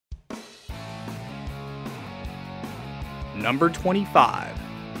Number 25.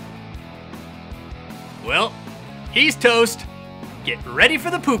 Well, he's toast. Get ready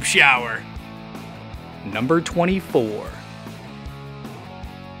for the poop shower. Number 24.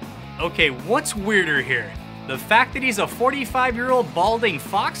 Okay, what's weirder here? The fact that he's a 45-year-old balding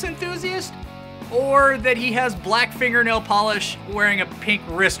fox enthusiast? Or that he has black fingernail polish wearing a pink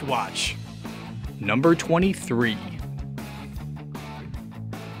wristwatch? Number 23.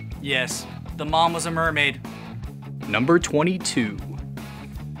 Yes, the mom was a mermaid. Number 22.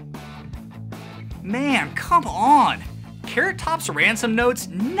 Man, come on! Carrot Top's ransom notes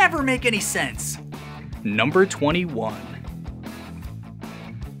never make any sense. Number 21.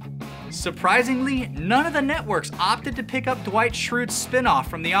 Surprisingly, none of the networks opted to pick up Dwight Schrute's spinoff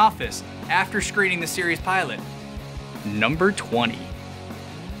from The Office after screening the series pilot. Number 20.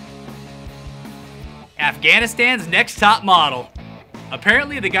 Afghanistan's next top model.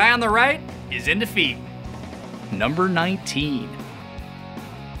 Apparently the guy on the right is in defeat. Number 19.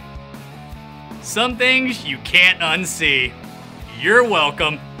 Some things you can't unsee. You're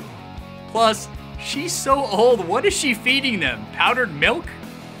welcome. Plus, she's so old, what is she feeding them? Powdered milk?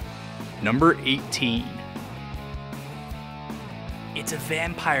 Number 18. It's a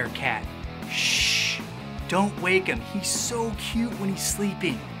vampire cat. Shh, don't wake him. He's so cute when he's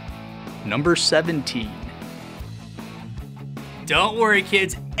sleeping. Number 17. Don't worry,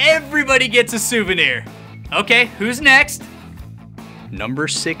 kids. Everybody gets a souvenir. Okay, who's next? Number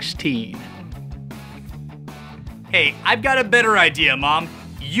 16. Hey, I've got a better idea, Mom.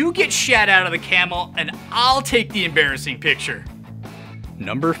 You get shat out of the camel, and I'll take the embarrassing picture.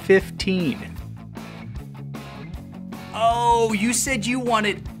 Number 15. Oh, you said you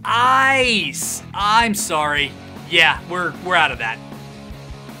wanted ice. I'm sorry. Yeah, we're out of that.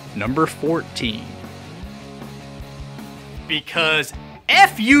 Number 14. Because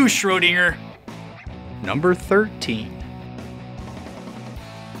F you, Schrodinger. Number 13.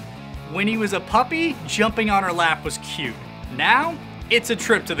 When he was a puppy, jumping on her lap was cute. Now, it's a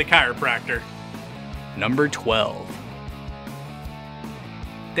trip to the chiropractor. Number 12.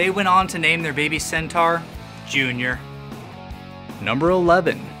 They went on to name their baby centaur Junior. Number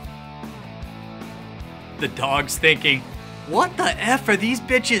 11. The dog's thinking, what the F are these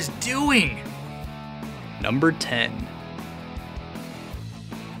bitches doing? Number 10.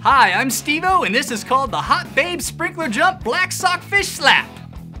 Hi, I'm Steve-O, and this is called the Hot Babe Sprinkler Jump Black Sock Fish Slap.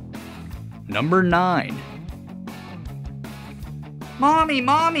 Number 9.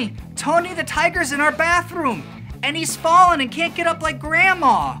 Mommy, Tony the tiger's in our bathroom, and he's fallen and can't get up like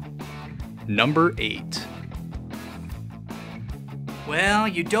Grandma. Number 8. Well,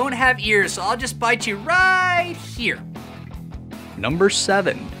 you don't have ears, so I'll just bite you right here. Number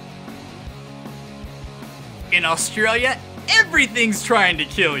 7. In Australia, everything's trying to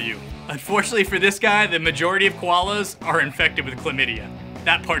kill you. Unfortunately for this guy, the majority of koalas are infected with chlamydia.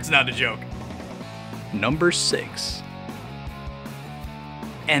 That part's not a joke. Number 6.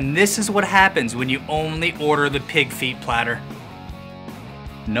 And this is what happens when you only order the pig feet platter.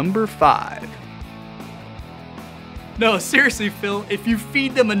 Number 5. No, seriously, Phil, if you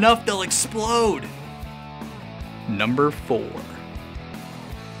feed them enough, they'll explode. Number 4.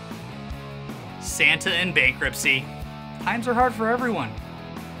 Santa in bankruptcy. Times are hard for everyone.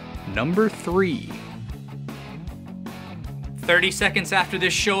 Number 3. 30 seconds after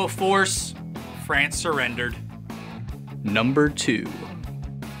this show of force, France surrendered. Number 2.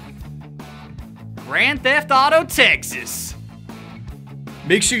 Grand Theft Auto, Texas.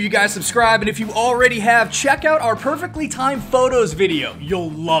 Make sure you guys subscribe, and if you already have, check out our perfectly timed photos video.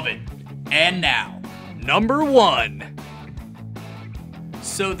 You'll love it. And now, number 1.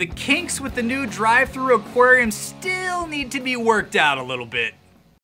 So the kinks with the new drive-through aquarium still need to be worked out a little bit.